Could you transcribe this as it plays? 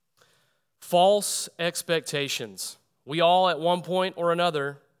False expectations. We all, at one point or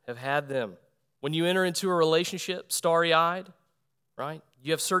another, have had them. When you enter into a relationship, starry-eyed, right,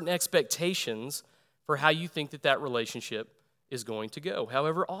 you have certain expectations for how you think that relationship is going to go.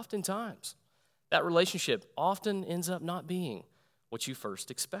 However, oftentimes, that relationship often ends up not being what you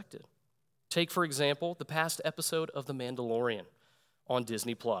first expected. Take, for example, the past episode of The Mandalorian on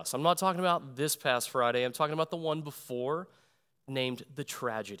Disney+. I'm not talking about this past Friday. I'm talking about the one before, named The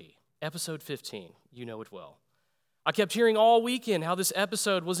Tragedy. Episode 15, you know it well. I kept hearing all weekend how this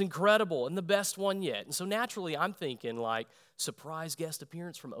episode was incredible and the best one yet. And so naturally, I'm thinking like surprise guest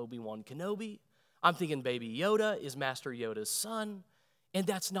appearance from Obi-Wan Kenobi. I'm thinking Baby Yoda is Master Yoda's son. And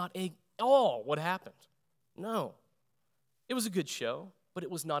that's not at all what happened. No. It was a good show, but it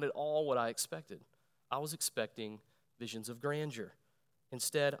was not at all what I expected. I was expecting visions of grandeur.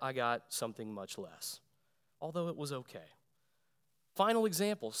 Instead, I got something much less, although it was okay. Final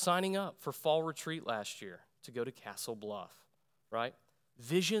example, signing up for fall retreat last year to go to Castle Bluff, right?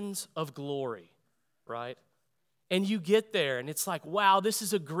 Visions of glory, right? And you get there and it's like, wow, this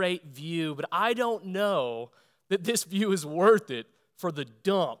is a great view, but I don't know that this view is worth it for the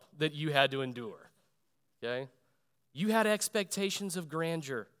dump that you had to endure, okay? You had expectations of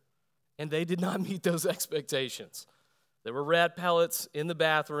grandeur, and they did not meet those expectations. There were rat pellets in the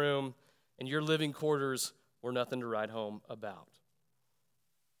bathroom, and your living quarters were nothing to write home about.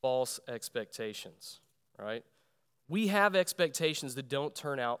 False expectations, right? We have expectations that don't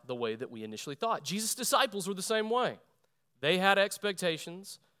turn out the way that we initially thought. Jesus' disciples were the same way. They had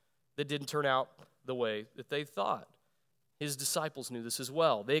expectations that didn't turn out the way that they thought. His disciples knew this as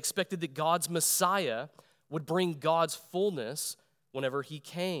well. They expected that God's Messiah would bring God's fullness whenever he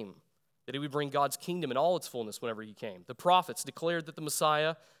came, that he would bring God's kingdom in all its fullness whenever he came. The prophets declared that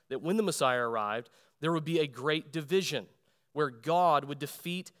when the Messiah arrived, there would be a great division where God would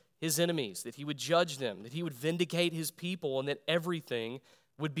defeat his enemies, that he would judge them, that he would vindicate his people, and that everything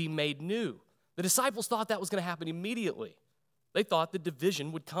would be made new. The disciples thought that was going to happen immediately. They thought the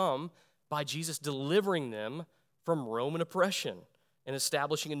division would come by Jesus delivering them from Roman oppression and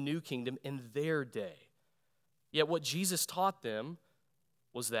establishing a new kingdom in their day. Yet what Jesus taught them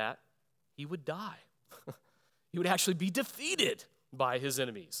was that he would die. He would actually be defeated by his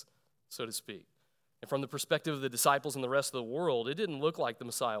enemies, so to speak. And from the perspective of the disciples and the rest of the world, it didn't look like the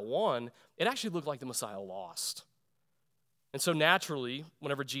Messiah won. It actually looked like the Messiah lost. And so naturally,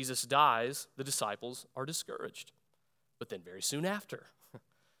 whenever Jesus dies, the disciples are discouraged. But then very soon after,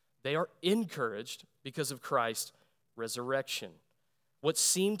 they are encouraged because of Christ's resurrection. What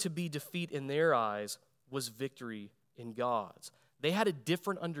seemed to be defeat in their eyes was victory in God's. They had a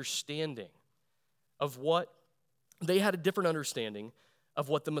different understanding of what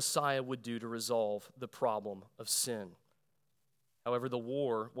the Messiah would do to resolve the problem of sin. However, the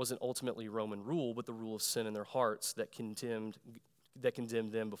war wasn't ultimately Roman rule, but the rule of sin in their hearts that condemned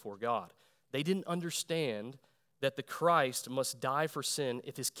them before God. They didn't understand that the Christ must die for sin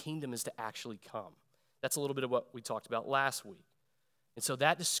if his kingdom is to actually come. That's a little bit of what we talked about last week. And so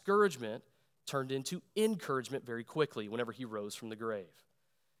that discouragement turned into encouragement very quickly whenever he rose from the grave.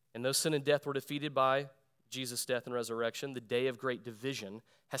 And though sin and death were defeated by Jesus' death and resurrection, the day of great division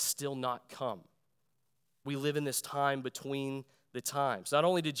has still not come. We live in this time between the times. Not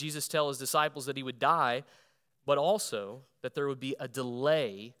only did Jesus tell his disciples that he would die, but also that there would be a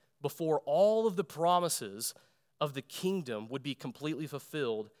delay before all of the promises of the kingdom would be completely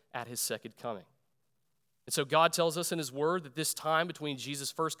fulfilled at his second coming. And so God tells us in his word that this time between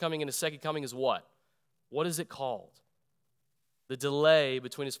Jesus' first coming and his second coming is what? What is it called? The delay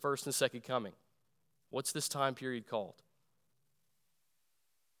between his first and second coming. What's this time period called?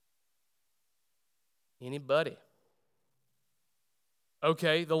 Anybody?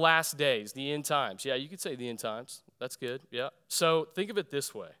 Okay, the last days, the end times. Yeah, you could say the end times. That's good, yeah. So think of it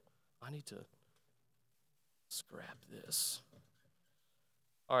this way. I need to scrap this.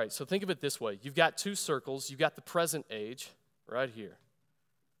 All right, so think of it this way. You've got two circles. You've got the present age right here.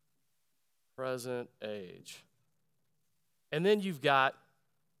 Present age. And then you've got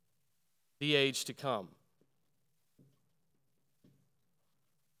the age to come.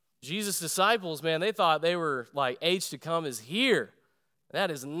 Jesus' disciples, man, they thought they were like, age to come is here. That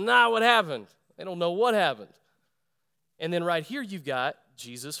is not what happened. They don't know what happened. And then right here you've got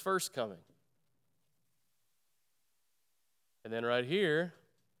Jesus' first coming. And then right here,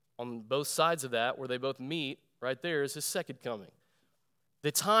 on both sides of that, where they both meet, right there is his second coming.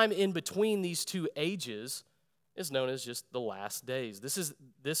 The time in between these two ages is known as just the last days. This is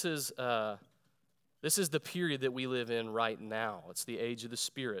the period that we live in right now. It's the age of the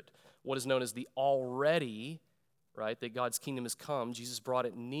Spirit. What is known as the already, right, that God's kingdom has come. Jesus brought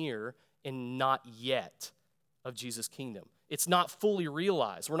it near, and not yet of Jesus' kingdom. It's not fully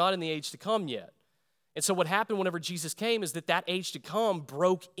realized. We're not in the age to come yet. And so what happened whenever Jesus came is that age to come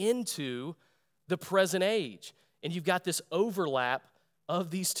broke into the present age. And you've got this overlap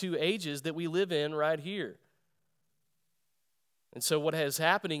of these two ages that we live in right here. And so what is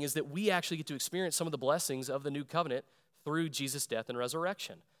happening is that we actually get to experience some of the blessings of the new covenant through Jesus' death and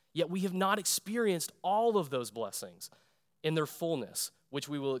resurrection. Yet we have not experienced all of those blessings in their fullness, which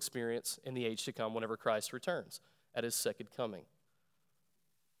we will experience in the age to come whenever Christ returns at his second coming.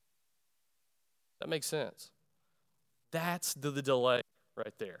 That makes sense. That's the delay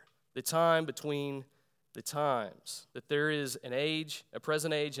right there. The time between the times. That there is an age, a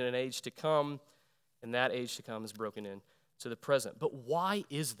present age, and an age to come, and that age to come is broken in to the present. But why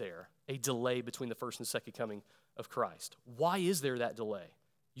is there a delay between the first and second coming of Christ? Why is there that delay?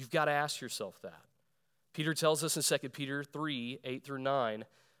 You've got to ask yourself that. Peter tells us in 2 Peter 3, 8 through 9,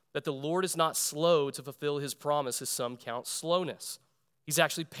 that the Lord is not slow to fulfill his promise, as some count slowness. He's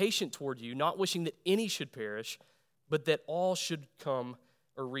actually patient toward you, not wishing that any should perish, but that all should come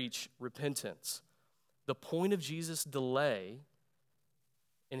or reach repentance. The point of Jesus' delay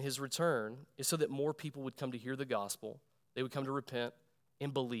in his return is so that more people would come to hear the gospel, they would come to repent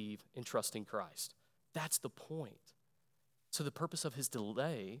and believe and trust in Christ. That's the point. So the purpose of his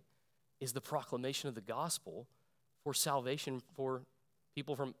delay is the proclamation of the gospel for salvation for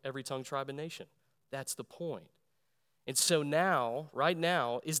people from every tongue, tribe, and nation. That's the point. And so now, right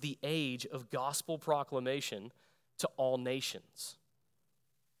now, is the age of gospel proclamation to all nations.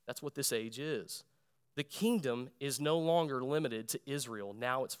 That's what this age is. The kingdom is no longer limited to Israel.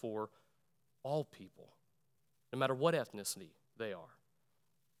 Now it's for all people, no matter what ethnicity they are.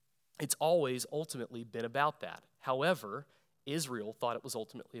 It's always ultimately been about that. However, Israel thought it was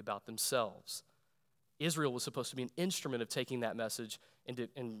ultimately about themselves. Israel was supposed to be an instrument of taking that message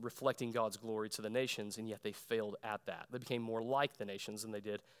and reflecting God's glory to the nations, and yet they failed at that. They became more like the nations than they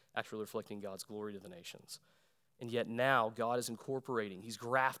did actually reflecting God's glory to the nations. And yet now God is incorporating, he's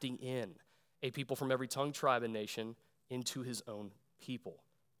grafting in a people from every tongue, tribe, and nation into his own people.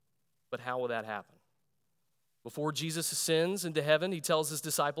 But how will that happen? Before Jesus ascends into heaven, he tells his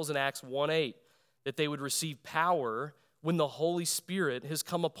disciples in Acts 1:8 that they would receive power when the Holy Spirit has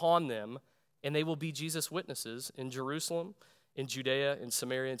come upon them, and they will be Jesus' witnesses in Jerusalem, in Judea, in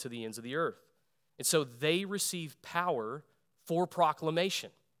Samaria, and to the ends of the earth. And so they receive power for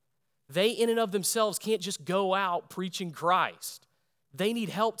proclamation. They in and of themselves can't just go out preaching Christ. They need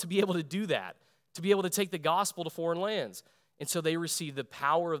help to be able to do that, to be able to take the gospel to foreign lands. And so they receive the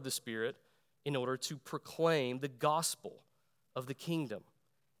power of the Spirit in order to proclaim the gospel of the kingdom.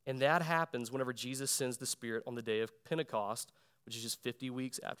 And that happens whenever Jesus sends the Spirit on the day of Pentecost, which is just 50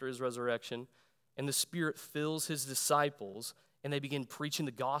 weeks after his resurrection. And the Spirit fills his disciples, and they begin preaching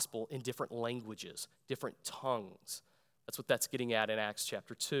the gospel in different languages, different tongues. That's what that's getting at in Acts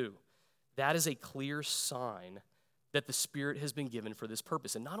chapter 2. That is a clear sign that the Spirit has been given for this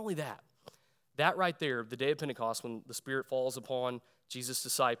purpose. And not only that, that right there, the day of Pentecost, when the Spirit falls upon Jesus'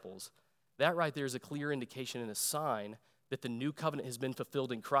 disciples, that right there is a clear indication and a sign that the new covenant has been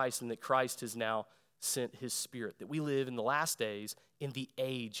fulfilled in Christ and that Christ has now sent his Spirit, that we live in the last days in the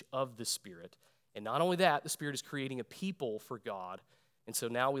age of the Spirit. And not only that, the Spirit is creating a people for God, and so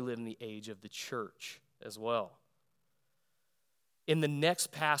now we live in the age of the church as well. In the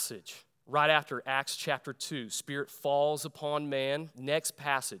next passage, right after Acts chapter 2, Spirit falls upon man. Next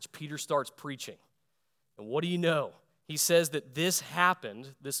passage, Peter starts preaching. And what do you know? He says that this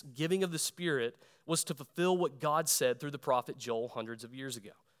happened, this giving of the Spirit, was to fulfill what God said through the prophet Joel hundreds of years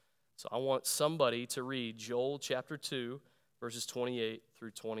ago. So I want somebody to read Joel chapter 2, verses 28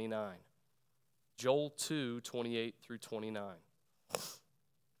 through 29. Joel 2, 28 through 29.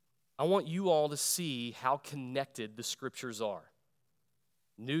 I want you all to see how connected the scriptures are.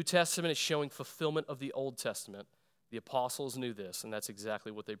 New Testament is showing fulfillment of the Old Testament. The apostles knew this, and that's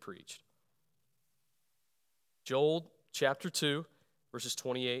exactly what they preached. Joel chapter 2, verses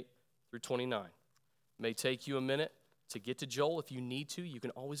 28 through 29. It may take you a minute to get to Joel. If you need to, you can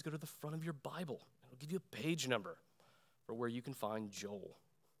always go to the front of your Bible. It'll give you a page number for where you can find Joel.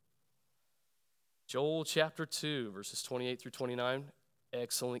 Joel chapter 2, verses 28 through 29.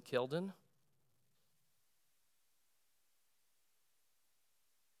 Excellent, Keldon.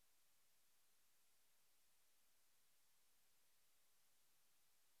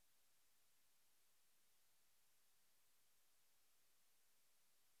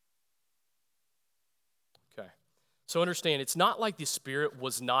 Okay. So understand, it's not like the Spirit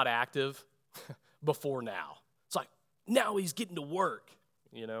was not active before now. It's like, now he's getting to work,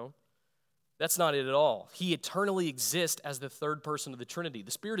 you know. That's not it at all. He eternally exists as the third person of the Trinity. The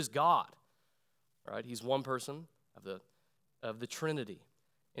Spirit is God, right? He's one person of the Trinity.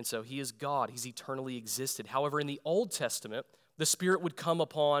 And so he is God. He's eternally existed. However, in the Old Testament, the Spirit would come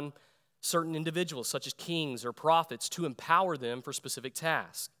upon certain individuals, such as kings or prophets, to empower them for specific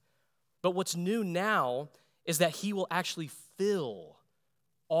tasks. But what's new now is that he will actually fill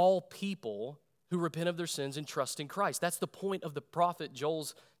all people who repent of their sins and trust in Christ. That's the point of the prophet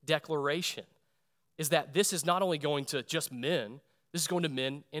Joel's declaration, is that this is not only going to just men, this is going to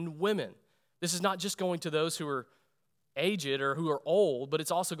men and women. This is not just going to those who are aged or who are old, but it's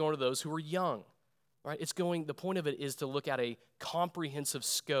also going to those who are young. Right? The point of it is to look at a comprehensive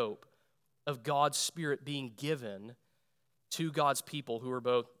scope of God's Spirit being given to God's people who are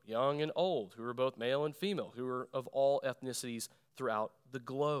both young and old, who are both male and female, who are of all ethnicities throughout the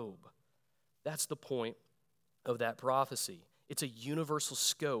globe. That's the point of that prophecy. It's a universal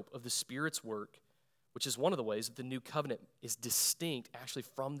scope of the Spirit's work, which is one of the ways that the new covenant is distinct actually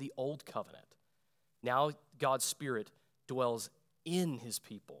from the old covenant. Now God's Spirit dwells in his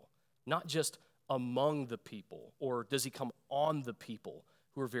people, not just among the people, or does he come on the people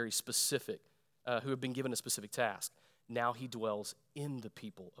who are very specific, who have been given a specific task. Now he dwells in the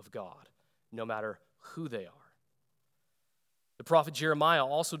people of God, no matter who they are. The prophet Jeremiah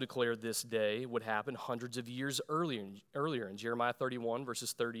also declared this day would happen hundreds of years earlier in Jeremiah 31,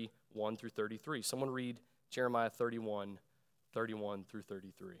 verses 31 through 33. Someone read Jeremiah 31, 31 through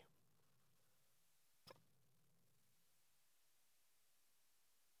 33.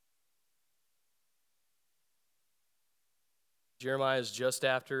 Jeremiah is just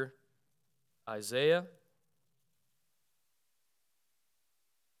after Isaiah.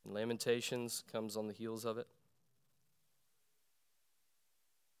 Lamentations comes on the heels of it.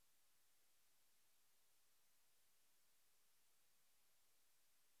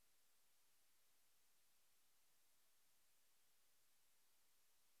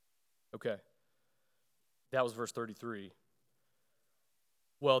 Okay. That was verse 33.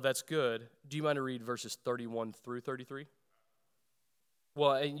 Well, that's good. Do you mind to read verses 31 through 33?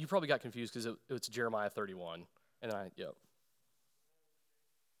 Well, and you probably got confused because it's Jeremiah 31. Yep.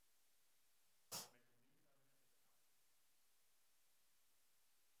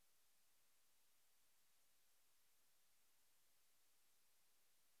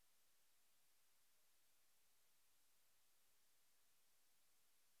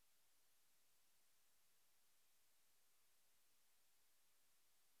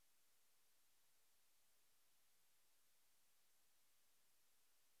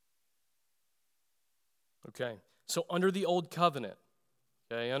 Okay. So under the old covenant,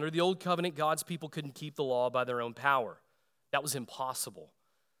 God's people couldn't keep the law by their own power. That was impossible.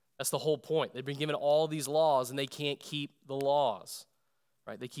 That's the whole point. They've been given all these laws and they can't keep the laws.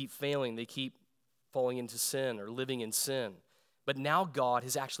 Right? They keep failing. They keep falling into sin or living in sin. But now God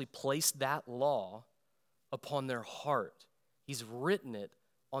has actually placed that law upon their heart. He's written it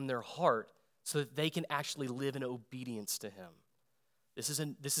on their heart so that they can actually live in obedience to him. This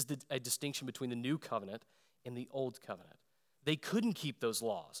is a distinction between the new covenant and the old covenant. They couldn't keep those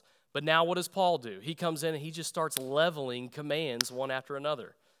laws. But now what does Paul do? He comes in and he just starts leveling commands one after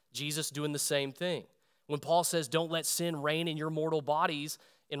another. Jesus doing the same thing. When Paul says, don't let sin reign in your mortal bodies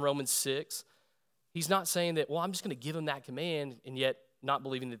in Romans 6, he's not saying that, well, I'm just going to give them that command and yet not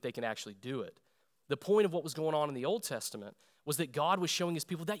believing that they can actually do it. The point of what was going on in the Old Testament was that God was showing his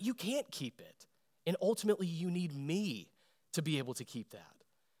people that you can't keep it. And ultimately, you need me to be able to keep that.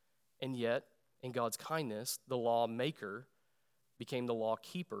 And yet, in God's kindness, the lawmaker became the law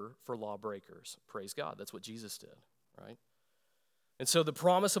keeper for lawbreakers. Praise God. That's what Jesus did, right? And so the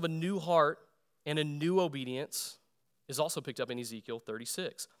promise of a new heart and a new obedience is also picked up in Ezekiel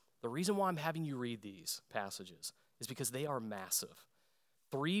 36. The reason why I'm having you read these passages is because they are massive.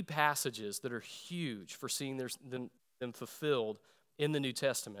 3 passages that are huge for seeing them fulfilled in the New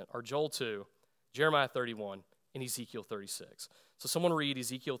Testament are Joel 2, Jeremiah 31, and Ezekiel 36. So someone read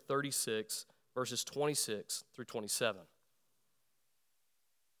Ezekiel 36, verses 26 through 27.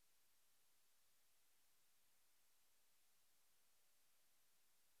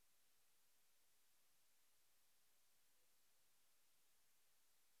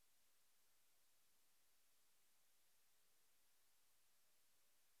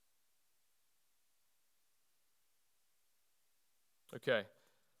 Okay.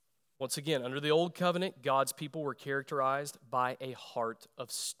 Once again, under the old covenant, God's people were characterized by a heart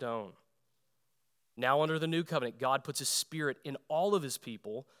of stone. Now under the new covenant, God puts his Spirit in all of his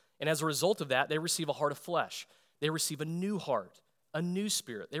people, and as a result of that, they receive a heart of flesh. They receive a new heart, a new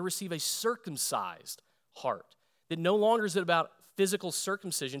spirit. They receive a circumcised heart that no longer is it about physical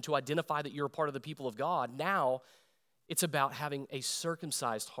circumcision to identify that you're a part of the people of God. Now it's about having a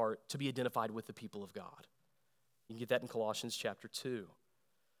circumcised heart to be identified with the people of God. You can get that in Colossians chapter 2.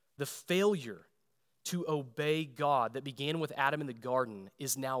 The failure to obey God that began with Adam in the garden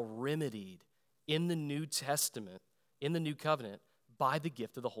is now remedied in the New Testament, in the New Covenant, by the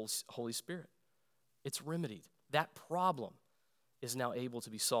gift of the Holy Spirit. It's remedied. That problem is now able to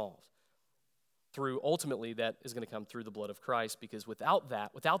be solved. Ultimately, that is going to come through the blood of Christ, because without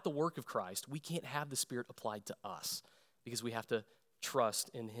that, without the work of Christ, we can't have the Spirit applied to us, because we have to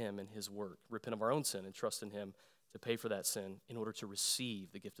trust in Him and His work, repent of our own sin and trust in Him to pay for that sin in order to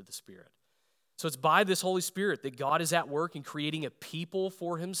receive the gift of the Spirit. So it's by this Holy Spirit that God is at work in creating a people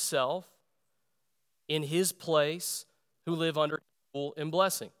for Himself in His place who live under rule and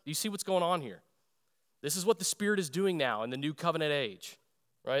blessing. Do you see what's going on here? This is what the Spirit is doing now in the new covenant age,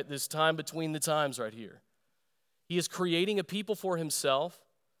 right? This time between the times right here. He is creating a people for Himself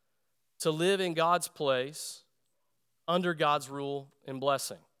to live in God's place under God's rule and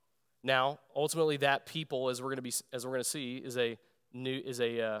blessing. Now, ultimately, that people, as we're going to see, is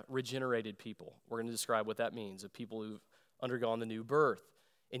a regenerated people. We're going to describe what that means, of people who've undergone the new birth.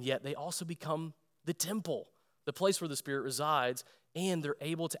 And yet they also become the temple, the place where the Spirit resides, and they're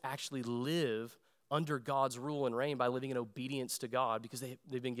able to actually live under God's rule and reign by living in obedience to God, because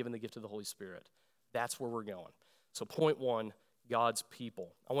they've been given the gift of the Holy Spirit. That's where we're going. So point one, God's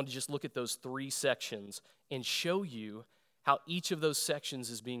people. I want to just look at those three sections and show you how each of those sections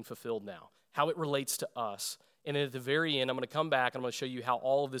is being fulfilled now, how it relates to us. And then at the very end, I'm going to come back and I'm going to show you how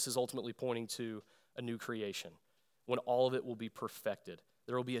all of this is ultimately pointing to a new creation, when all of it will be perfected.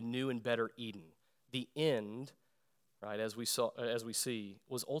 There will be a new and better Eden. The end, right, as we see,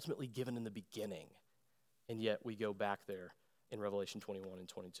 was ultimately given in the beginning. And yet we go back there in Revelation 21 and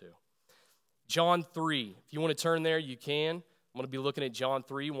 22. John 3, if you want to turn there, you can. I'm going to be looking at John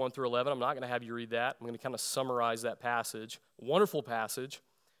 3, 1 through 11. I'm not going to have you read that. I'm going to kind of summarize that passage. Wonderful passage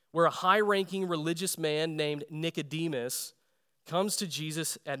where a high-ranking religious man named Nicodemus comes to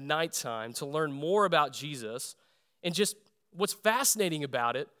Jesus at nighttime to learn more about Jesus. And just what's fascinating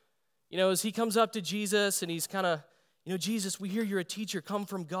about it, is he comes up to Jesus and he's kind of, Jesus, we hear you're a teacher come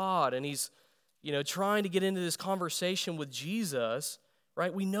from God. And he's, trying to get into this conversation with Jesus,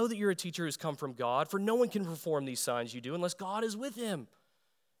 right? We know that you're a teacher who's come from God, for no one can perform these signs you do unless God is with him.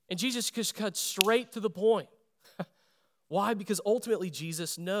 And Jesus just cuts straight to the point. Why? Because ultimately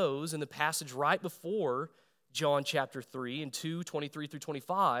Jesus knows in the passage right before John chapter 3 and 2, 23 through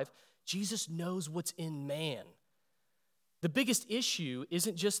 25, Jesus knows what's in man. The biggest issue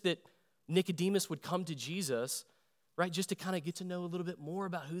isn't just that Nicodemus would come to Jesus, right, just to kind of get to know a little bit more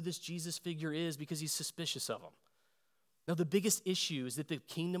about who this Jesus figure is because he's suspicious of him. No, the biggest issue is that the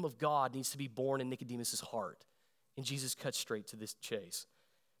kingdom of God needs to be born in Nicodemus' heart. And Jesus cuts straight to this chase.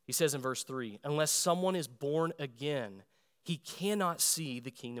 He says in verse 3, unless someone is born again, he cannot see the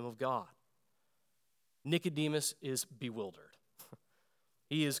kingdom of God. Nicodemus is bewildered.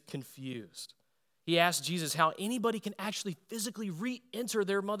 He is confused. He asks Jesus how anybody can actually physically re-enter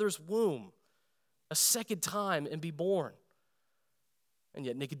their mother's womb a second time and be born. And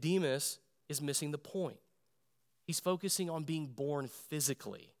yet Nicodemus is missing the point. He's focusing on being born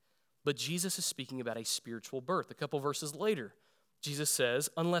physically. But Jesus is speaking about a spiritual birth. A couple verses later, Jesus says,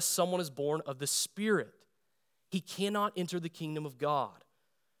 unless someone is born of the Spirit, he cannot enter the kingdom of God.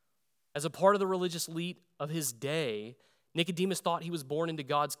 As a part of the religious elite of his day, Nicodemus thought he was born into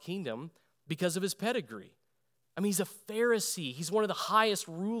God's kingdom because of his pedigree. I mean, he's a Pharisee. He's one of the highest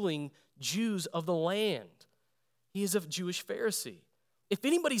ruling Jews of the land. He is a Jewish Pharisee. If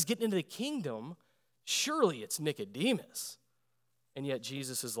anybody's getting into the kingdom, surely it's Nicodemus. And yet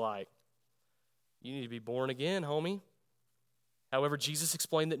Jesus is like, you need to be born again, homie. However, Jesus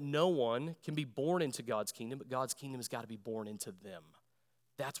explained that no one can be born into God's kingdom, but God's kingdom has got to be born into them.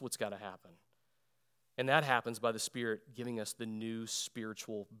 That's what's got to happen. And that happens by the Spirit giving us the new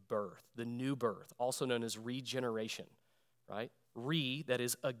spiritual birth, the new birth, also known as regeneration, right? That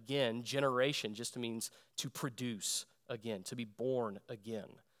is again, generation just means to produce again, to be born again.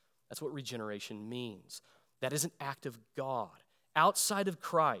 That's what regeneration means. That is an act of God. Outside of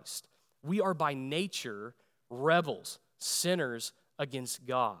Christ, we are by nature rebels, sinners against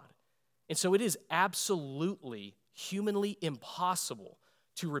God. And so it is absolutely humanly impossible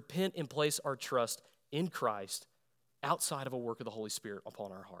to repent and place our trust in Christ outside of a work of the Holy Spirit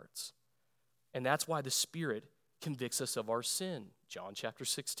upon our hearts. And that's why the Spirit convicts us of our sin, John chapter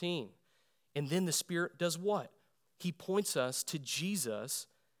 16. And then the Spirit does what? He points us to Jesus,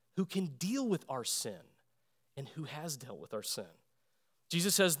 who can deal with our sin and who has dealt with our sin.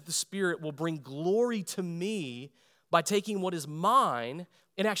 Jesus says the Spirit will bring glory to me by taking what is mine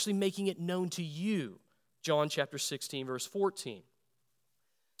and actually making it known to you. John chapter 16, verse 14.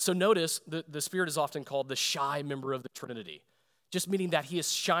 So notice the Spirit is often called the shy member of the Trinity, just meaning that he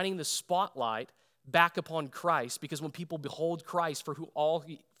is shining the spotlight back upon Christ, because when people behold Christ for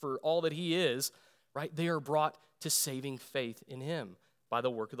all that he is, right, they are brought to saving faith in him by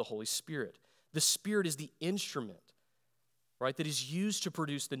the work of the Holy Spirit. The Spirit is the instrument, right, that is used to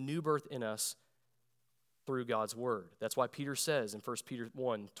produce the new birth in us through God's word. That's why Peter says in 1 Peter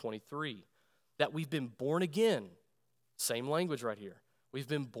 1:23 that we've been born again. Same language right here. We've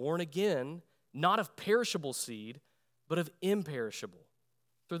been born again, not of perishable seed, but of imperishable,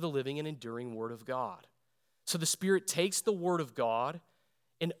 through the living and enduring word of God. So the Spirit takes the word of God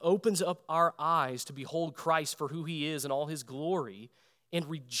and opens up our eyes to behold Christ for who he is in all his glory, and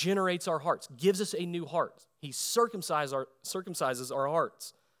regenerates our hearts, gives us a new heart. He circumcises our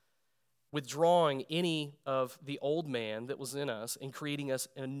hearts, withdrawing any of the old man that was in us and creating us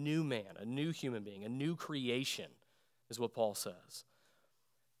a new man, a new human being, a new creation, is what Paul says.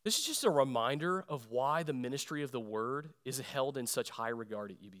 This is just a reminder of why the ministry of the word is held in such high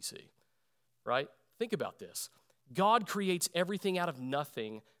regard at UBC, right? Think about this. God creates everything out of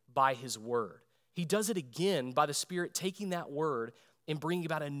nothing by his word. He does it again by the Spirit taking that word and bringing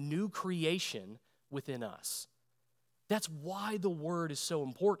about a new creation within us. That's why the word is so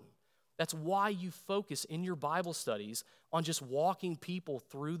important. That's why you focus in your Bible studies on just walking people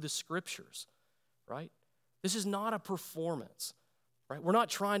through the scriptures, right? This is not a performance, right? We're not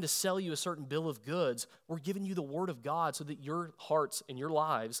trying to sell you a certain bill of goods. We're giving you the word of God so that your hearts and your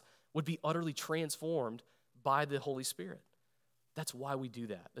lives would be utterly transformed by the Holy Spirit. That's why we do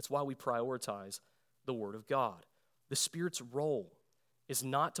that. That's why we prioritize the word of God. The Spirit's role is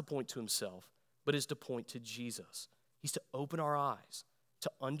not to point to himself, but is to point to Jesus. He's to open our eyes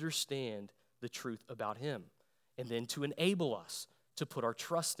to understand the truth about him, and then to enable us to put our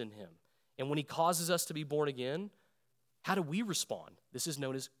trust in him. And when he causes us to be born again, how do we respond? This is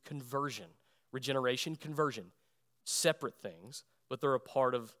known as conversion. Regeneration, conversion. Separate things, but they're a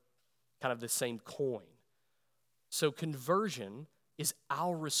part of kind of the same coin. So conversion is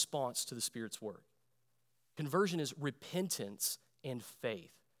our response to the Spirit's work. Conversion is repentance and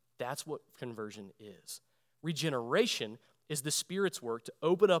faith. That's what conversion is. Regeneration is the Spirit's work to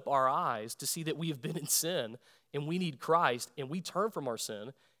open up our eyes to see that we have been in sin and we need Christ, and we turn from our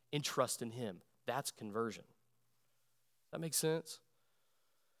sin and trust in him. That's conversion. That makes sense?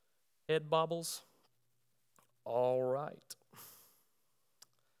 Head bobbles? All right.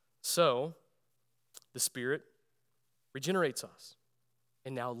 So, the Spirit regenerates us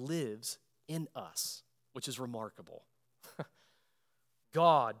and now lives in us, which is remarkable.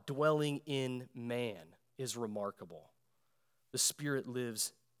 God dwelling in man is remarkable. The Spirit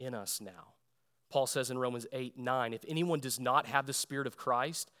lives in us now. Paul says in Romans 8:9, if anyone does not have the Spirit of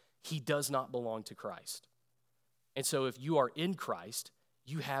Christ, he does not belong to Christ. And so if you are in Christ,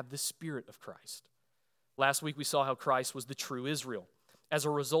 you have the Spirit of Christ. Last week we saw how Christ was the true Israel. As a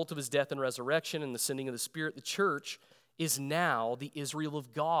result of his death and resurrection and the sending of the Spirit, the church is now the Israel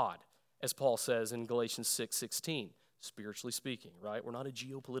of God, as Paul says in Galatians 6:16. Spiritually speaking, right? We're not a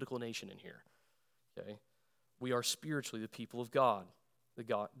geopolitical nation in here, okay? We are spiritually the people of God,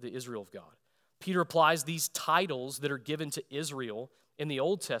 the Israel of God. Peter applies these titles that are given to Israel in the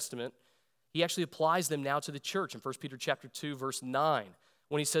Old Testament. He actually applies them now to the church in 1 Peter chapter 2, verse 9,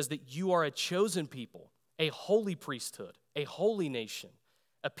 when he says that you are a chosen people, a holy priesthood, a holy nation,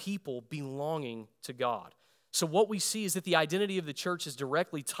 a people belonging to God. So what we see is that the identity of the church is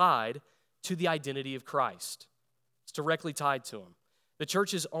directly tied to the identity of Christ. It's directly tied to him. The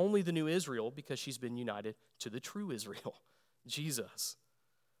church is only the new Israel because she's been united to the true Israel, Jesus.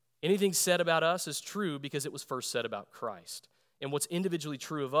 Anything said about us is true because it was first said about Christ. And what's individually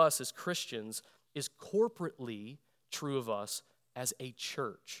true of us as Christians is corporately true of us as a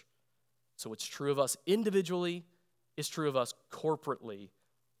church. So what's true of us individually is true of us corporately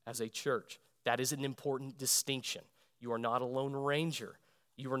as a church. That is an important distinction. You are not a lone ranger.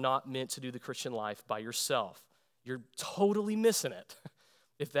 You are not meant to do the Christian life by yourself. You're totally missing it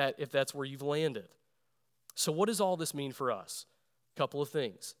if that's where you've landed. So what does all this mean for us? A couple of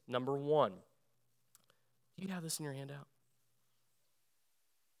things. Number one, do you have this in your handout?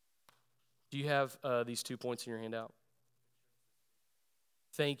 Do you have these 2 points in your handout?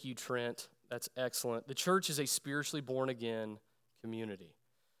 Thank you, Trent. That's excellent. The church is a spiritually born-again community.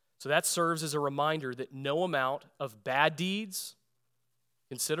 So that serves as a reminder that no amount of bad deeds,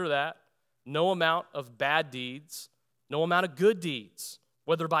 consider that, no amount of bad deeds, no amount of good deeds,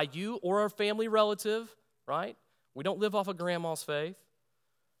 whether by you or a family relative, right? We don't live off of grandma's faith.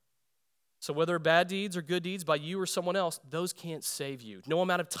 So whether bad deeds or good deeds by you or someone else, those can't save you. No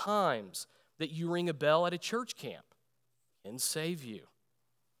amount of times that you ring a bell at a church camp can save you.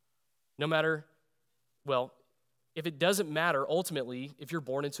 No matter, well, if it doesn't matter, ultimately, if you're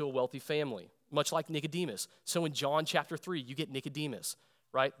born into a wealthy family, much like Nicodemus. So in John chapter 3, you get Nicodemus,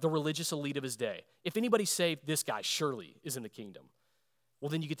 right? The religious elite of his day. If anybody's saved, this guy surely is in the kingdom. Well,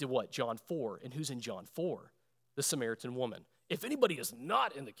 then you get to what? John 4. And who's in John 4? The Samaritan woman. If anybody is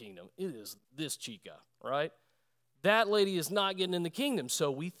not in the kingdom, it is this chica, right? That lady is not getting in the kingdom,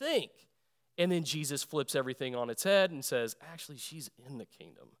 so we think. And then Jesus flips everything on its head and says, actually, she's in the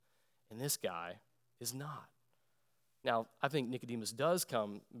kingdom, and this guy is not. Now, I think Nicodemus does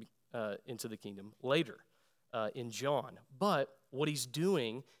come into the kingdom later in John, but what he's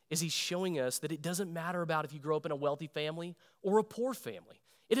doing is he's showing us that it doesn't matter about if you grow up in a wealthy family or a poor family.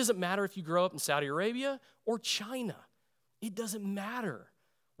 It doesn't matter if you grow up in Saudi Arabia or China. It doesn't matter.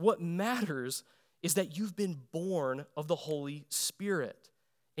 What matters is that you've been born of the Holy Spirit,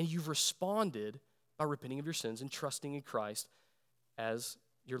 and you've responded by repenting of your sins and trusting in Christ as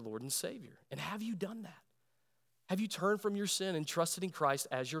your Lord and Savior. And have you done that? Have you turned from your sin and trusted in Christ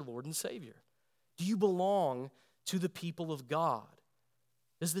as your Lord and Savior? Do you belong to the people of God?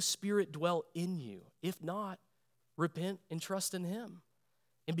 Does the Spirit dwell in you? If not, repent and trust in Him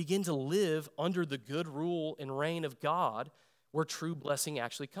and begin to live under the good rule and reign of God where true blessing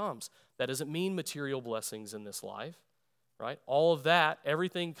actually comes. That doesn't mean material blessings in this life, right? All of that,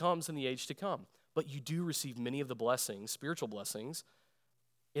 everything comes in the age to come. But you do receive many of the blessings, spiritual blessings,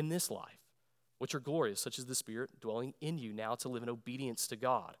 in this life, which are glorious, such as the Spirit dwelling in you now to live in obedience to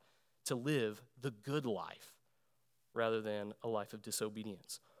God, to live the good life rather than a life of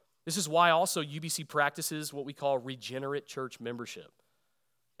disobedience. This is why also UBC practices what we call regenerate church membership.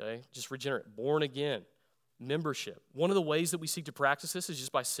 Okay? Just regenerate, born again, membership. One of the ways that we seek to practice this is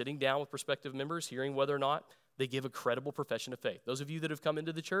just by sitting down with prospective members, hearing whether or not they give a credible profession of faith. Those of you that have come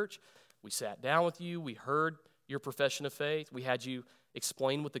into the church, we sat down with you, we heard your profession of faith, we had you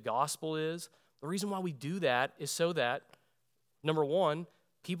explain what the gospel is. The reason why we do that is so that, number one,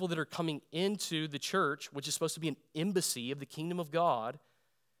 people that are coming into the church, which is supposed to be an embassy of the kingdom of God,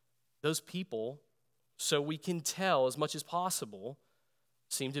 those people, so we can tell as much as possible,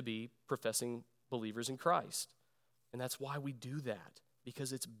 seem to be professing believers in Christ. And that's why we do that,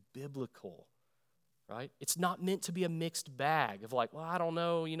 because it's biblical, right? It's not meant to be a mixed bag of like, well, I don't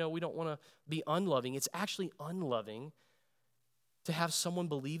know, we don't want to be unloving. It's actually unloving to have someone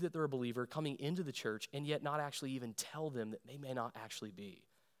believe that they're a believer coming into the church and yet not actually even tell them that they may not actually be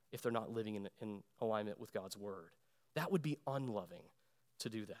if they're not living in alignment with God's word. That would be unloving to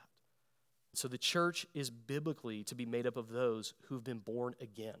do that. So the church is biblically to be made up of those who've been born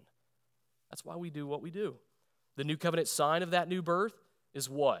again. That's why we do what we do. The new covenant sign of that new birth is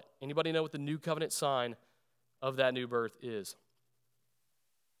what? Anybody know what the new covenant sign of that new birth is?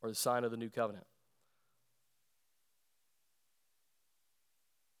 Or the sign of the new covenant?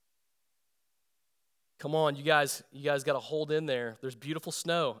 Come on, you guys got to hold in there. There's beautiful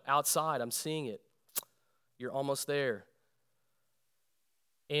snow outside. I'm seeing it. You're almost there.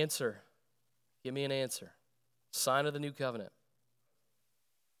 Answer. Give me an answer. Sign of the new covenant.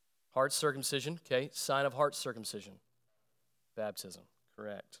 Heart circumcision, okay. Sign of heart circumcision. Baptism,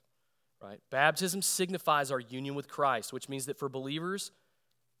 correct. Right? Baptism signifies our union with Christ, which means that for believers,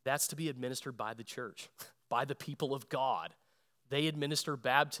 that's to be administered by the church, by the people of God. They administer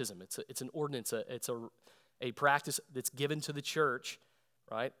baptism. It's an ordinance. It's a practice that's given to the church,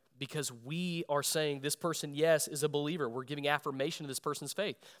 right? Because we are saying this person, yes, is a believer. We're giving affirmation to this person's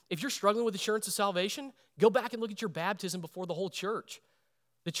faith. If you're struggling with assurance of salvation, go back and look at your baptism before the whole church.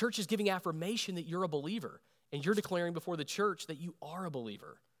 The church is giving affirmation that you're a believer, and you're declaring before the church that you are a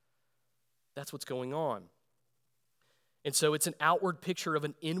believer. That's what's going on. And so it's an outward picture of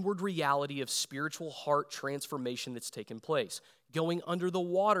an inward reality of spiritual heart transformation that's taken place. Going under the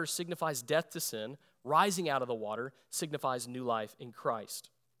water signifies death to sin. Rising out of the water signifies new life in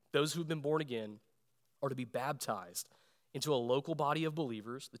Christ. Those who've been born again are to be baptized into a local body of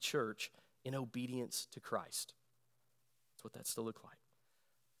believers, the church, in obedience to Christ. That's what that's to look like.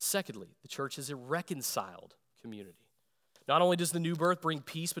 Secondly, the church is a reconciled community. Not only does the new birth bring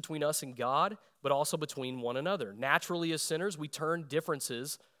peace between us and God, but also between one another. Naturally, as sinners, we turn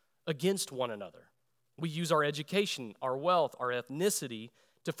differences against one another. We use our education, our wealth, our ethnicity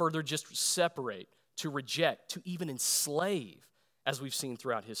to further just separate, to reject, to even enslave, as we've seen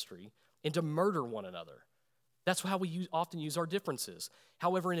throughout history, and to murder one another. That's how we often use our differences.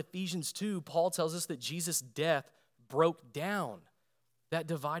 However, in Ephesians 2, Paul tells us that Jesus' death broke down that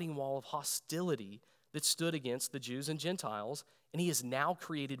dividing wall of hostility that stood against the Jews and Gentiles, and he has now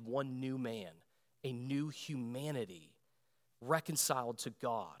created one new man, a new humanity, reconciled to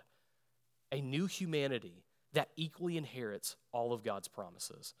God, a new humanity that equally inherits all of God's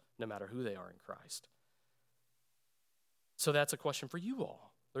promises, no matter who they are in Christ. So that's a question for you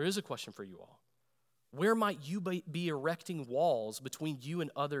all. There is a question for you all. Where might you be erecting walls between you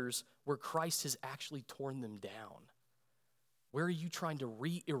and others where Christ has actually torn them down? Where are you trying to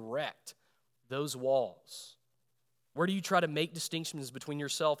re-erect those walls? Where do you try to make distinctions between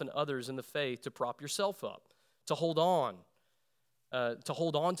yourself and others in the faith to prop yourself up, to hold on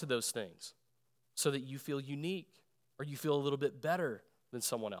to those things so that you feel unique or you feel a little bit better than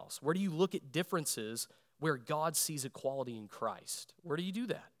someone else? Where do you look at differences where God sees equality in Christ? Where do you do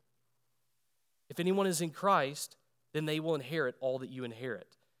that? If anyone is in Christ, then they will inherit all that you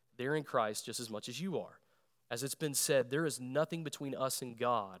inherit. They're in Christ just as much as you are. As it's been said, there is nothing between us and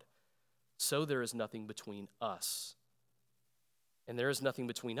God, so there is nothing between us. And there is nothing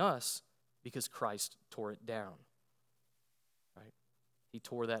between us because Christ tore it down. Right? He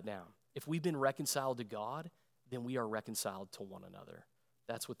tore that down. If we've been reconciled to God, then we are reconciled to one another.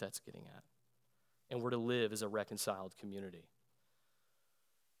 That's what that's getting at. And we're to live as a reconciled community.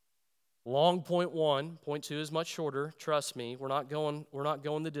 Long point one. Point two is much shorter. Trust me, we're not going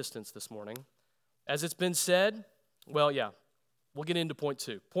the distance this morning. As it's been said, we'll get into point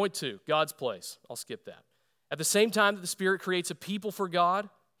two. Point two, God's place. I'll skip that. At the same time that the Spirit creates a people for God,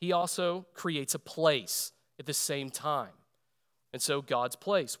 he also creates a place at the same time. And so God's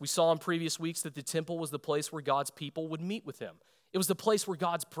place. We saw in previous weeks that the temple was the place where God's people would meet with him. It was the place where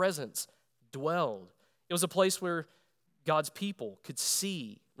God's presence dwelled. It was a place where God's people could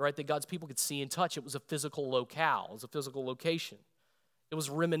see, right? That God's people could see and touch. It was a physical locale. It was a physical location. It was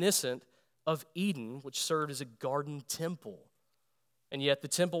reminiscent of Eden, which served as a garden temple. And yet the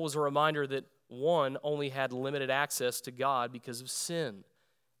temple was a reminder that one only had limited access to God because of sin.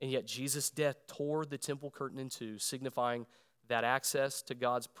 And yet Jesus' death tore the temple curtain in two, signifying that access to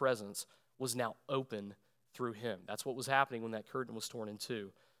God's presence was now open through him. That's what was happening when that curtain was torn in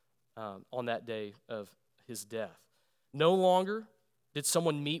two on that day of his death. No longer did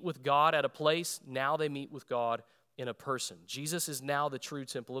someone meet with God at a place. Now they meet with God in a person. Jesus is now the true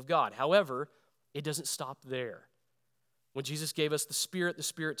temple of God. However, it doesn't stop there. When Jesus gave us the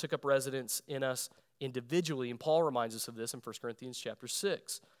Spirit took up residence in us individually, and Paul reminds us of this in 1 Corinthians chapter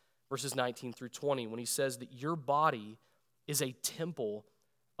 6, verses 19 through 20, when he says that your body is a temple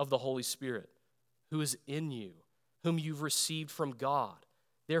of the Holy Spirit who is in you, whom you've received from God.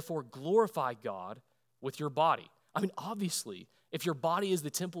 Therefore, glorify God with your body. I mean, obviously, if your body is the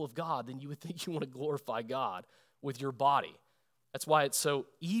temple of God, then you would think you want to glorify God with your body. That's why it's so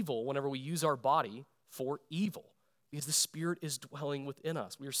evil whenever we use our body for evil, because the Spirit is dwelling within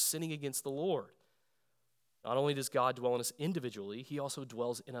us. We are sinning against the Lord. Not only does God dwell in us individually, he also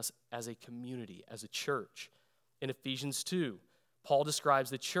dwells in us as a community, as a church. In Ephesians 2, Paul describes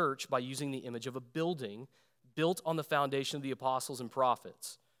the church by using the image of a building built on the foundation of the apostles and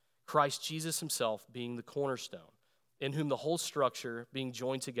prophets, Christ Jesus himself being the cornerstone, in whom the whole structure, being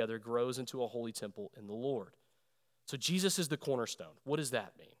joined together, grows into a holy temple in the Lord. So Jesus is the cornerstone. What does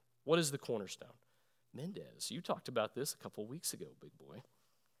that mean? What is the cornerstone? Mendez, you talked about this a couple weeks ago, big boy.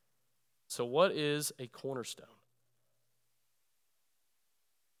 So what is a cornerstone?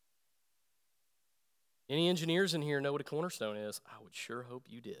 Any engineers in here know what a cornerstone is? I would sure hope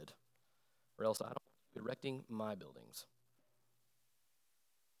you did, or else I don't be erecting my buildings.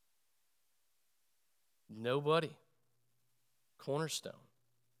 Nobody. Cornerstone.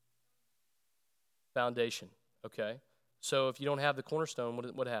 Foundation. Okay. So if you don't have the cornerstone,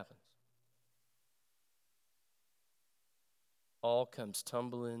 what happens? All comes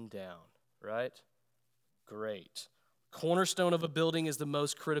tumbling down, right? Great. Cornerstone of a building is the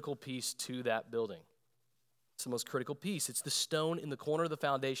most critical piece to that building. It's the most critical piece. It's the stone in the corner of the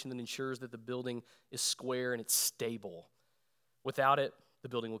foundation that ensures that the building is square and it's stable. Without it, the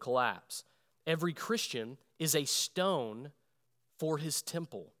building will collapse. Every Christian is a stone for his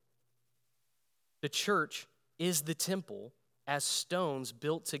temple. The church is the temple as stones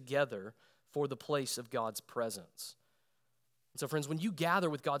built together for the place of God's presence. And so, friends, when you gather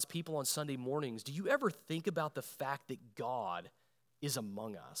with God's people on Sunday mornings, do you ever think about the fact that God is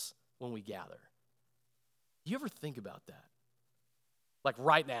among us when we gather? Do you ever think about that? Like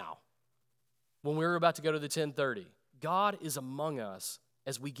right now, when we're about to go to the 10:30, God is among us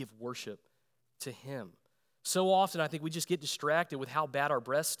as we give worship to him. So often, I think we just get distracted with how bad our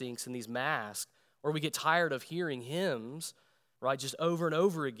breath stinks in these masks, or we get tired of hearing hymns, right, just over and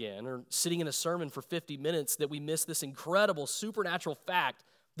over again, or sitting in a sermon for 50 minutes, that we miss this incredible supernatural fact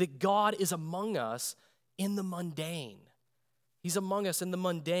that God is among us in the mundane. He's among us in the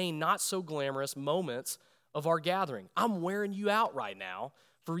mundane, not so glamorous moments of our gathering. I'm wearing you out right now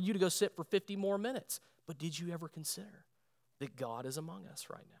for you to go sit for 50 more minutes. But did you ever consider that God is among us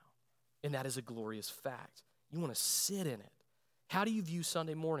right now? And that is a glorious fact. You want to sit in it. How do you view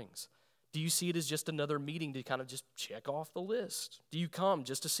Sunday mornings? Do you see it as just another meeting to kind of just check off the list? Do you come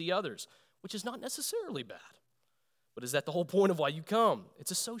just to see others, which is not necessarily bad? But is that the whole point of why you come?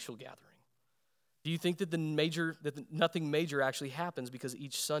 It's a social gathering. Do you think that nothing major actually happens because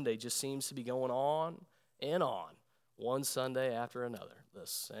each Sunday just seems to be going on and on, one Sunday after another, the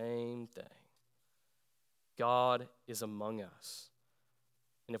same thing? God is among us.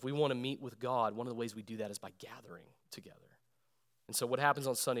 And if we want to meet with God, one of the ways we do that is by gathering together. And so what happens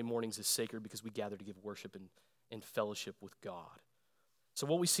on Sunday mornings is sacred because we gather to give worship and fellowship with God. So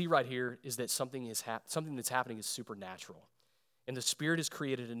what we see right here is that something that's happening is supernatural. And the Spirit has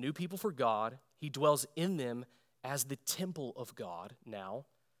created a new people for God. He dwells in them as the temple of God now.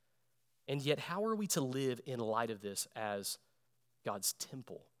 And yet, how are we to live in light of this as God's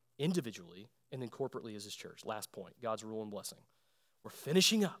temple, individually and then corporately as his church? Last point, God's rule and blessing. We're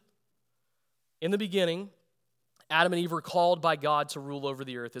finishing up. In the beginning, Adam and Eve were called by God to rule over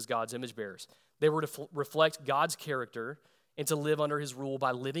the earth as God's image bearers. They were to reflect God's character and to live under his rule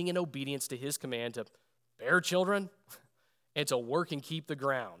by living in obedience to his command to bear children and to work and keep the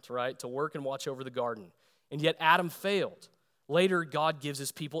ground, right? To work and watch over the garden. And yet Adam failed. Later, God gives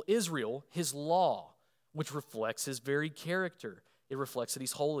his people Israel his law, which reflects his very character. It reflects that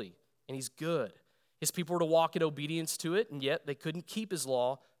he's holy and he's good. His people were to walk in obedience to it, and yet they couldn't keep his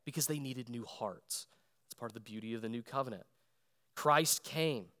law because they needed new hearts. It's part of the beauty of the new covenant. Christ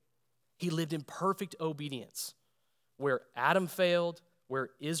came. He lived in perfect obedience. Where Adam failed,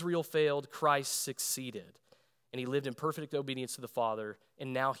 where Israel failed, Christ succeeded. And he lived in perfect obedience to the Father,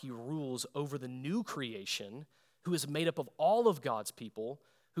 and now he rules over the new creation, who is made up of all of God's people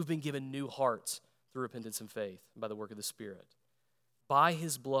who've been given new hearts through repentance and faith by the work of the Spirit. By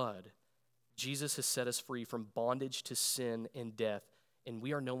his blood, Jesus has set us free from bondage to sin and death, and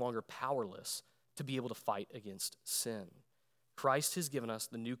we are no longer powerless to be able to fight against sin. Christ has given us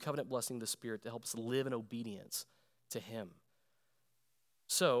the new covenant blessing of the Spirit to help us live in obedience to him.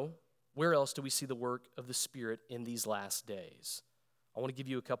 So, where else do we see the work of the Spirit in these last days? I want to give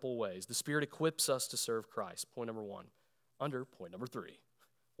you a couple of ways. The Spirit equips us to serve Christ, point number 1, under point number 3.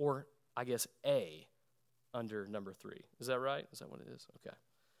 Or, I guess, A, under number 3. Is that right? Is that what it is? Okay.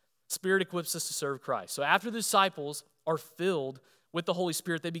 Spirit equips us to serve Christ. So after the disciples are filled with the Holy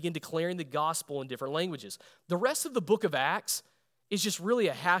Spirit, they begin declaring the gospel in different languages. The rest of the book of Acts is just really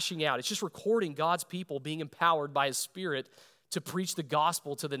a hashing out. It's just recording God's people being empowered by his Spirit to preach the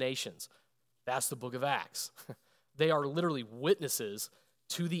gospel to the nations. That's the book of Acts. They are literally witnesses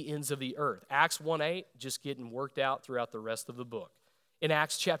to the ends of the earth. Acts 1:8 just getting worked out throughout the rest of the book. In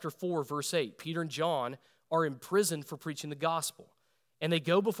Acts chapter 4, verse 8, Peter and John are imprisoned for preaching the gospel. And they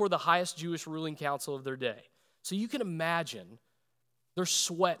go before the highest Jewish ruling council of their day. So you can imagine they're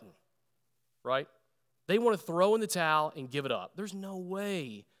sweating, right? They want to throw in the towel and give it up. There's no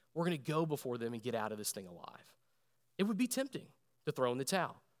way we're going to go before them and get out of this thing alive. It would be tempting to throw in the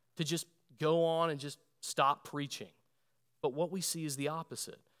towel, to just go on and just stop preaching. But what we see is the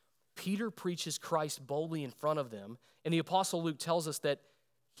opposite. Peter preaches Christ boldly in front of them, and the Apostle Luke tells us that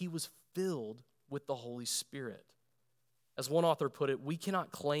he was filled with the Holy Spirit. As one author put it, we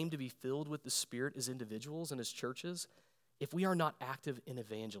cannot claim to be filled with the Spirit as individuals and as churches if we are not active in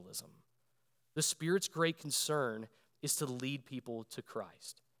evangelism. The Spirit's great concern is to lead people to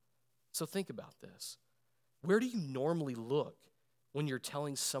Christ. So think about this. Where do you normally look when you're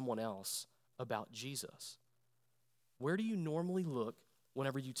telling someone else about Jesus? Where do you normally look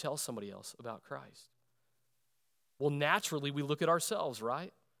whenever you tell somebody else about Christ? Well, naturally, we look at ourselves,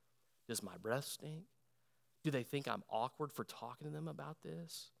 right? Does my breath stink? Do they think I'm awkward for talking to them about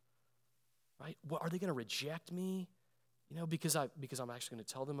this? Right? Well, are they going to reject me? Because I'm actually going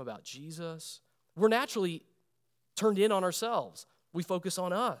to tell them about Jesus? We're naturally turned in on ourselves. We focus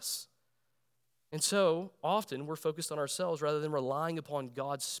on us. And so often we're focused on ourselves rather than relying upon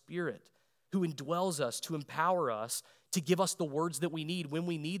God's Spirit who indwells us to empower us to give us the words that we need when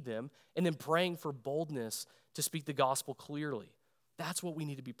we need them, and then praying for boldness to speak the gospel clearly. That's what we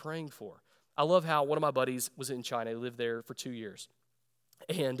need to be praying for. I love how one of my buddies was in China. He lived there for 2 years.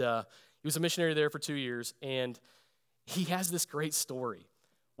 And he was a missionary there for 2 years. And he has this great story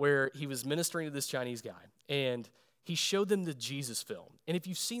where he was ministering to this Chinese guy. And he showed them the Jesus film. And if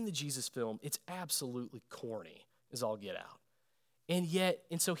you've seen the Jesus film, it's absolutely corny as all get out.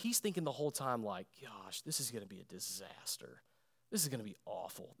 And so he's thinking the whole time like, gosh, this is going to be a disaster. This is going to be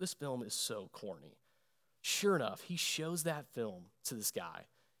awful. This film is so corny. Sure enough, he shows that film to this guy,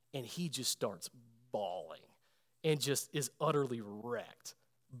 and he just starts bawling and just is utterly wrecked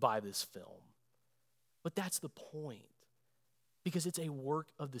by this film. But that's the point, because it's a work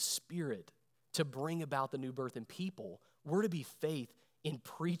of the Spirit to bring about the new birth in people. We're to be faith in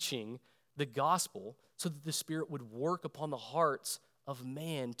preaching the gospel so that the Spirit would work upon the hearts of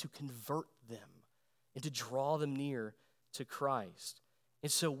man to convert them and to draw them near to Christ.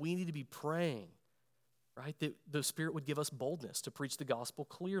 And so we need to be praying, right, that the Spirit would give us boldness to preach the gospel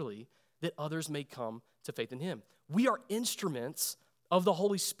clearly, that others may come to faith in him. We are instruments of the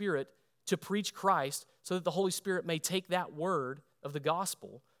Holy Spirit to preach Christ so that the Holy Spirit may take that word of the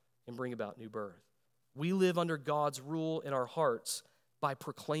gospel and bring about new birth. We live under God's rule in our hearts by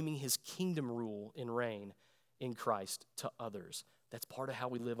proclaiming his kingdom rule and reign in Christ to others. That's part of how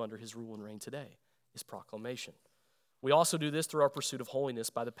we live under his rule and reign today, is proclamation. We also do this through our pursuit of holiness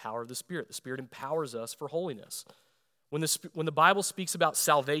by the power of the Spirit. The Spirit empowers us for holiness. When the Bible speaks about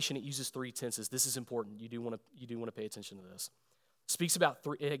salvation, it uses three tenses. This is important. You do want to pay attention to this.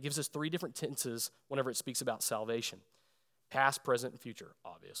 It gives us three different tenses whenever it speaks about salvation. Past, present, and future,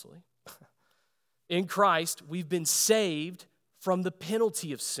 obviously. In Christ, we've been saved from the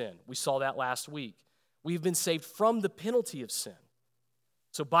penalty of sin. We saw that last week. We've been saved from the penalty of sin.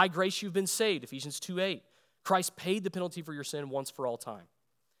 So by grace you've been saved, Ephesians 2:8. Christ paid the penalty for your sin once for all time.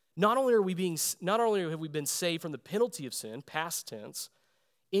 Not only have we been saved from the penalty of sin, past tense,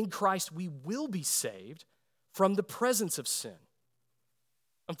 in Christ we will be saved from the presence of sin.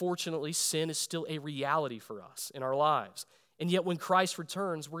 Unfortunately, sin is still a reality for us in our lives. And yet when Christ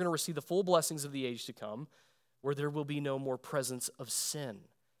returns, we're going to receive the full blessings of the age to come, where there will be no more presence of sin.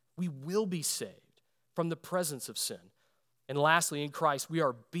 We will be saved from the presence of sin. And lastly, in Christ, we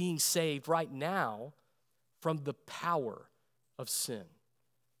are being saved right now from the power of sin.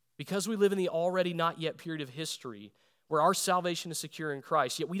 Because we live in the already not yet period of history where our salvation is secure in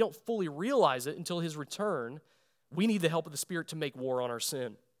Christ, yet we don't fully realize it until his return, we need the help of the Spirit to make war on our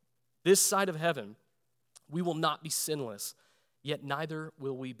sin. This side of heaven, we will not be sinless, yet neither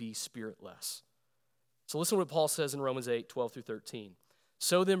will we be spiritless. So listen to what Paul says in Romans 8:12-13.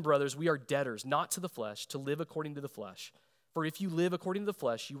 So then, brothers, we are debtors, not to the flesh, to live according to the flesh. For if you live according to the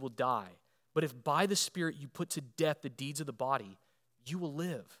flesh, you will die. But if by the Spirit you put to death the deeds of the body, you will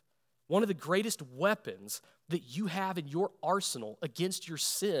live. One of the greatest weapons that you have in your arsenal against your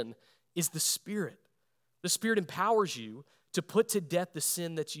sin is the Spirit. The Spirit empowers you to put to death the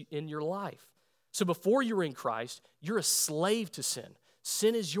sin that's in your life. So before you're in Christ, you're a slave to sin.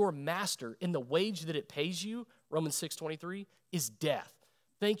 Sin is your master, and the wage that it pays you, Romans 6:23, is death.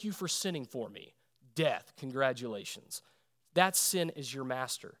 Thank you for sinning for me. Death, congratulations. That sin is your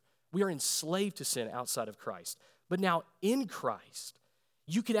master. We are enslaved to sin outside of Christ. But now in Christ,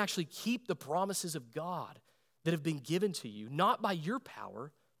 you can actually keep the promises of God that have been given to you, not by your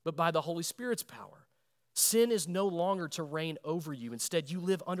power, but by the Holy Spirit's power. Sin is no longer to reign over you. Instead, you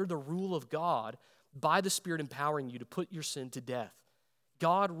live under the rule of God by the Spirit empowering you to put your sin to death.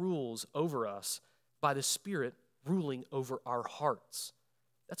 God rules over us by the Spirit ruling over our hearts.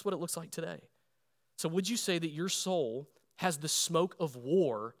 That's what it looks like today. So would you say that your soul has the smoke of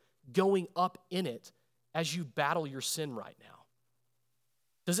war going up in it as you battle your sin right now?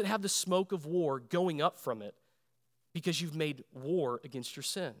 Does it have the smoke of war going up from it because you've made war against your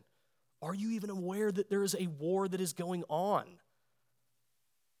sin? Are you even aware that there is a war that is going on?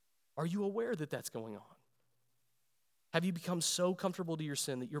 Are you aware that that's going on? Have you become so comfortable to your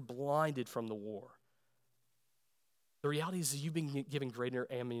sin that you're blinded from the war? The reality is that you've been given greater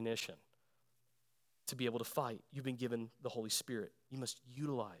ammunition to be able to fight. You've been given the Holy Spirit. You must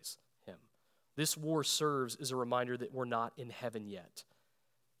utilize him. This war serves as a reminder that we're not in heaven yet.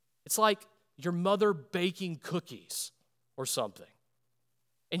 It's like your mother baking cookies or something,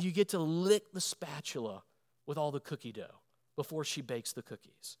 and you get to lick the spatula with all the cookie dough before she bakes the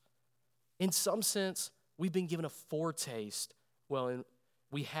cookies. In some sense, we've been given a foretaste. We've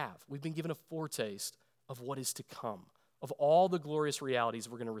been given a foretaste of what is to come, of all the glorious realities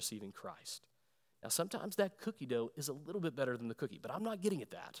we're going to receive in Christ. Now, sometimes that cookie dough is a little bit better than the cookie, but I'm not getting at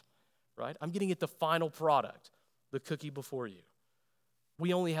that, right? I'm getting at the final product, the cookie before you.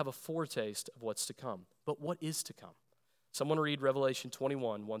 We only have a foretaste of what's to come. But what is to come? Someone read Revelation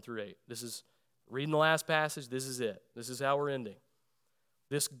 21, 1-8. This is, reading the last passage, this is it. This is how we're ending.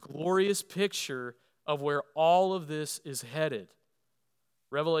 This glorious picture of where all of this is headed.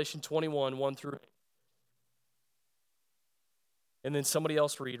 Revelation 21, 1-8. And then somebody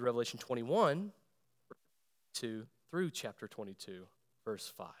else read Revelation 21, 2 through chapter 22,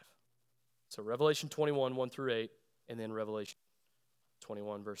 verse 5. So Revelation 21, 1-8, and then Revelation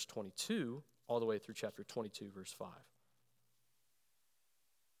 21, verse 22 all the way through chapter 22, verse 5.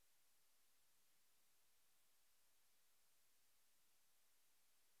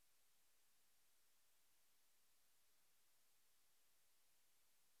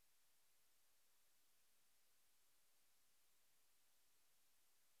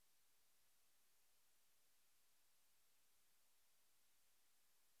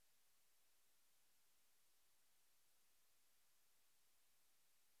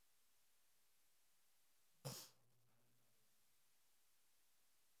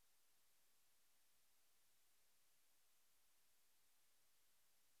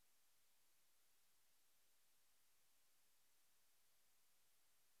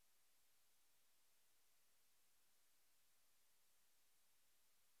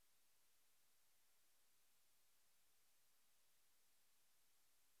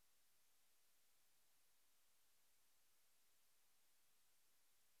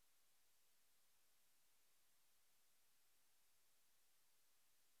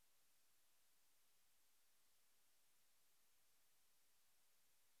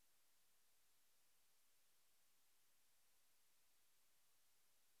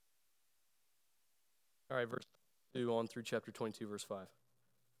 All right, verse 2 on through chapter 22, verse 5.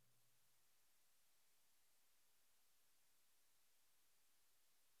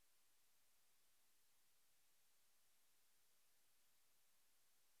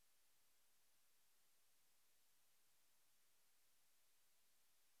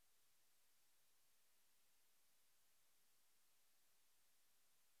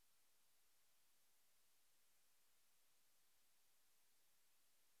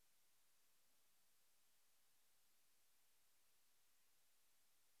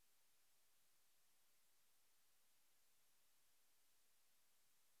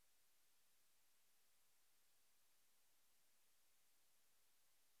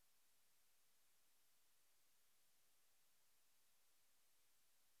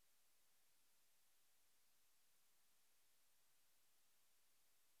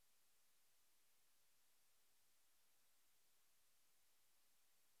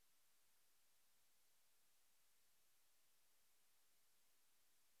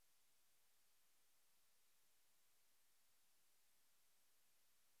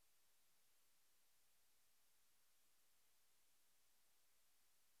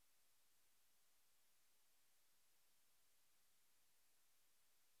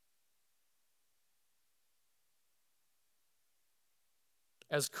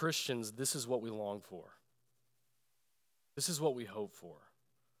 As Christians, this is what we long for. This is what we hope for.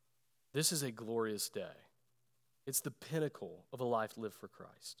 This is a glorious day. It's the pinnacle of a life lived for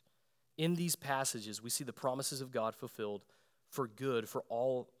Christ. In these passages, we see the promises of God fulfilled for good for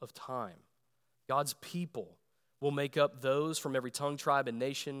all of time. God's people will make up those from every tongue, tribe, and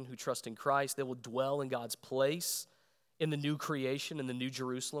nation who trust in Christ. They will dwell in God's place in the new creation, in the new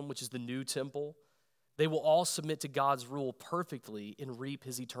Jerusalem, which is the new temple. They will all submit to God's rule perfectly and reap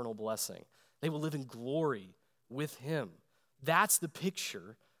his eternal blessing. They will live in glory with him. That's the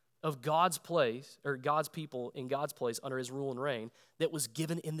picture of God's place, or God's people in God's place under his rule and reign that was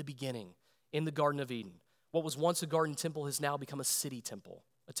given in the beginning in the Garden of Eden. What was once a garden temple has now become a city temple,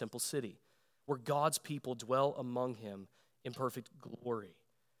 a temple city, where God's people dwell among him in perfect glory.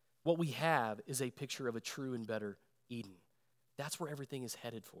 What we have is a picture of a true and better Eden. That's where everything is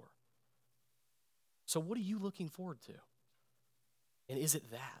headed for. So what are you looking forward to? And is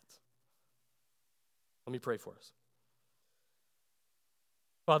it that? Let me pray for us.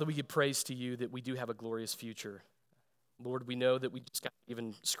 Father, we give praise to you that we do have a glorious future. Lord, we know that we just got to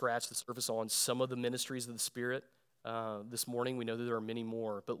even scratch the surface on some of the ministries of the Spirit this morning. We know that there are many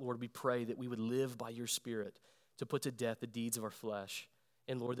more. But Lord, we pray that we would live by your Spirit to put to death the deeds of our flesh.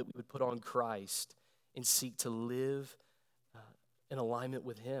 And Lord, that we would put on Christ and seek to live in alignment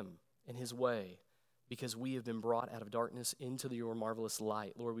with him and his way, because we have been brought out of darkness into your marvelous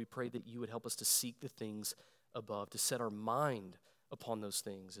light. Lord, we pray that you would help us to seek the things above, to set our mind upon those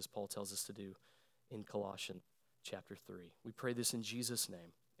things, as Paul tells us to do in Colossians chapter 3. We pray this in Jesus'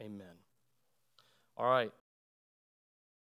 name. Amen. All right.